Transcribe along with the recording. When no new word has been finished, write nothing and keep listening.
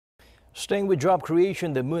Staying with job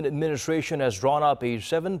creation, the Moon administration has drawn up a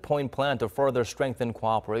 7-point plan to further strengthen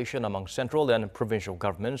cooperation among central and provincial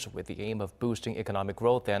governments with the aim of boosting economic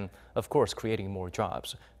growth and, of course, creating more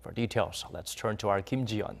jobs. For details, let's turn to our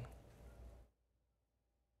Ji-yeon.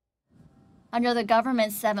 Under the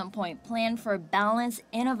government's 7-point plan for balanced,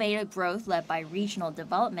 innovative growth led by regional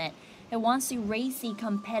development, it wants to raise the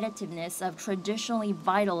competitiveness of traditionally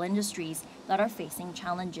vital industries that are facing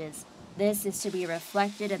challenges. This is to be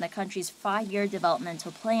reflected in the country's 5-year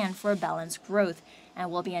developmental plan for balanced growth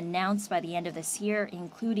and will be announced by the end of this year,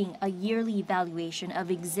 including a yearly evaluation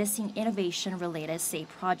of existing innovation-related state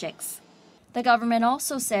projects. The government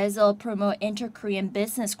also says it'll promote inter-Korean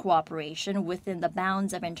business cooperation within the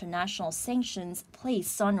bounds of international sanctions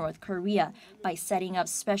placed on North Korea by setting up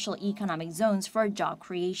special economic zones for job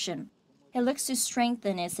creation. It looks to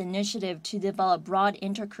strengthen its initiative to develop broad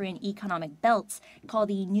inter-Korean economic belts called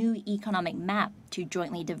the New Economic Map to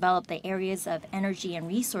jointly develop the areas of energy and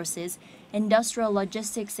resources, industrial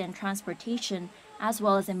logistics and transportation, as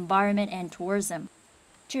well as environment and tourism.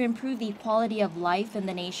 To improve the quality of life in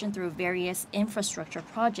the nation through various infrastructure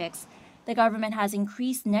projects, the government has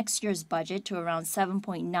increased next year's budget to around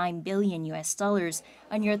 $7.9 billion,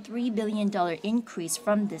 a near $3 billion increase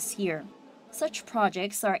from this year. Such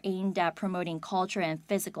projects are aimed at promoting culture and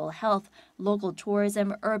physical health, local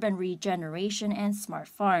tourism, urban regeneration, and smart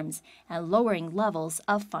farms, and lowering levels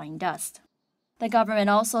of fine dust. The government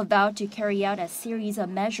also vowed to carry out a series of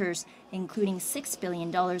measures, including $6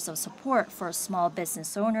 billion of support for small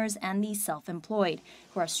business owners and the self-employed,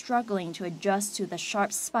 who are struggling to adjust to the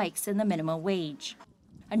sharp spikes in the minimum wage.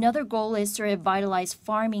 Another goal is to revitalize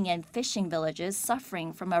farming and fishing villages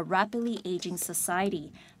suffering from a rapidly aging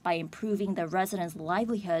society by improving the residents'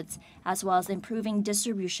 livelihoods as well as improving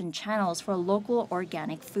distribution channels for local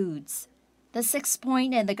organic foods. The 6th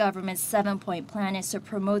point in the government's 7-point plan is to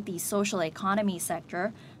promote the social economy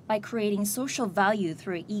sector by creating social value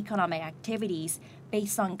through economic activities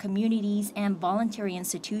based on communities and voluntary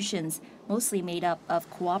institutions, mostly made up of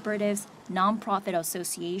cooperatives, nonprofit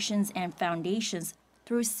associations, and foundations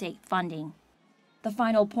through state funding. The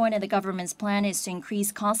final point of the government's plan is to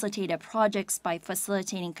increase consultative projects by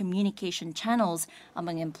facilitating communication channels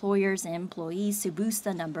among employers and employees to boost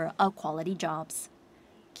the number of quality jobs.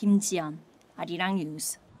 Ji-yeon, Arirang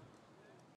News.